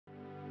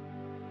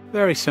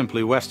Very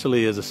simply,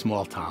 Westerly is a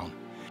small town.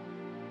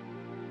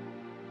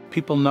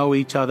 People know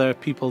each other,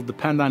 people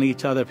depend on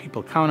each other,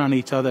 people count on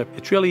each other.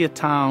 It's really a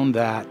town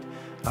that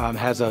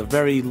has a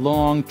very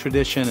long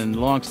tradition and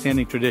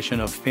long-standing tradition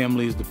of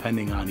families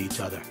depending on each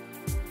other.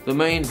 The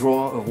main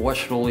draw of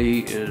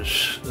Westerly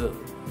is the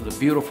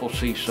beautiful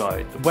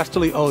seaside.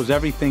 Westerly owes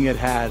everything it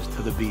has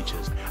to the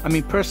beaches. I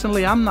mean,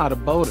 personally, I'm not a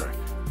boater,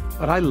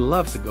 but I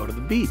love to go to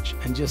the beach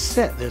and just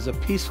sit. There's a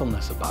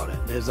peacefulness about it.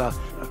 There's a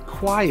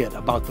quiet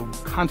about the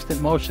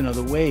constant motion of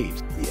the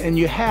waves. And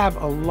you have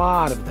a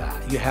lot of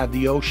that. You have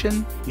the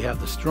ocean, you have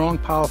the strong,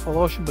 powerful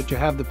ocean, but you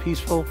have the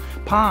peaceful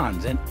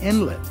ponds and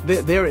inlets.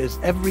 There is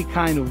every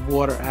kind of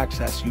water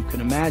access you can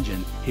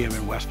imagine here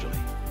in Westerly.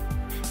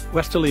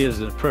 Westerly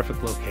is a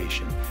perfect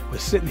location. We're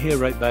sitting here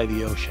right by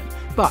the ocean,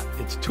 but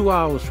it's 2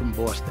 hours from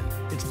Boston.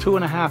 It's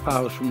 2.5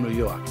 hours from New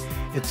York.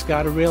 It's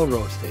got a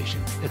railroad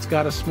station. It's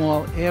got a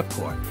small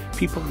airport.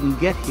 People can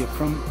get here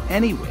from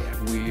anywhere.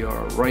 We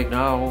are right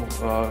now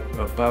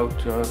about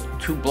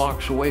 2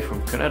 blocks away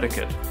from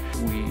Connecticut.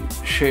 We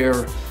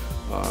share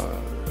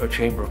a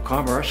Chamber of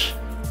Commerce,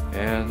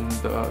 and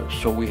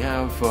so we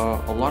have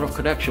a lot of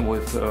connection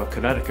with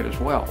Connecticut as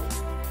well.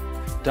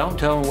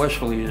 Downtown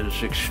Westerly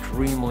is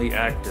extremely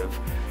active.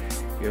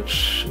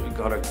 It's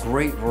got a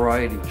great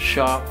variety of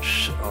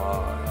shops,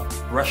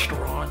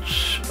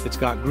 restaurants. It's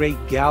got great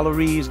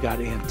galleries,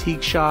 got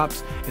antique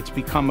shops. It's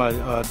become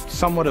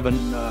somewhat of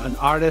an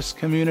artist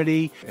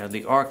community. And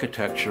the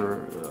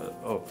architecture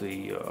of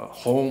the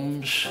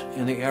homes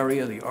in the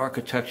area, the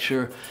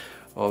architecture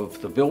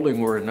of the building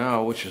we're in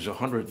now, which is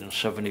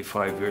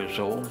 175 years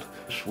old.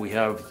 We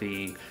have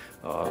the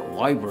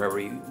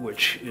library,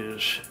 which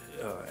is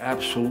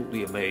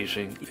absolutely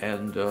amazing,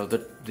 and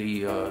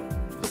the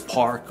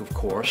park, of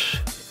course.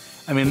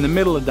 I mean, in the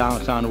middle of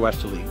downtown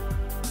Westerly,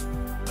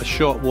 a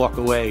short walk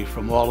away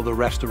from all of the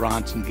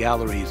restaurants and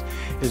galleries,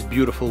 is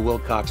beautiful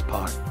Wilcox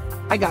Park.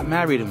 I got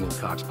married in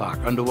Wilcox Park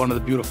under one of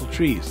the beautiful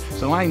trees,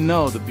 so I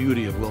know the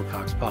beauty of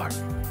Wilcox Park.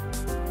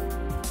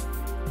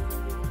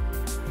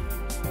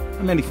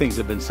 Many things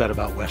have been said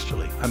about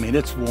Westerly. I mean,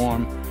 it's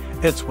warm,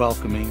 it's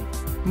welcoming.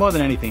 More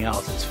than anything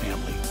else, it's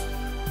family.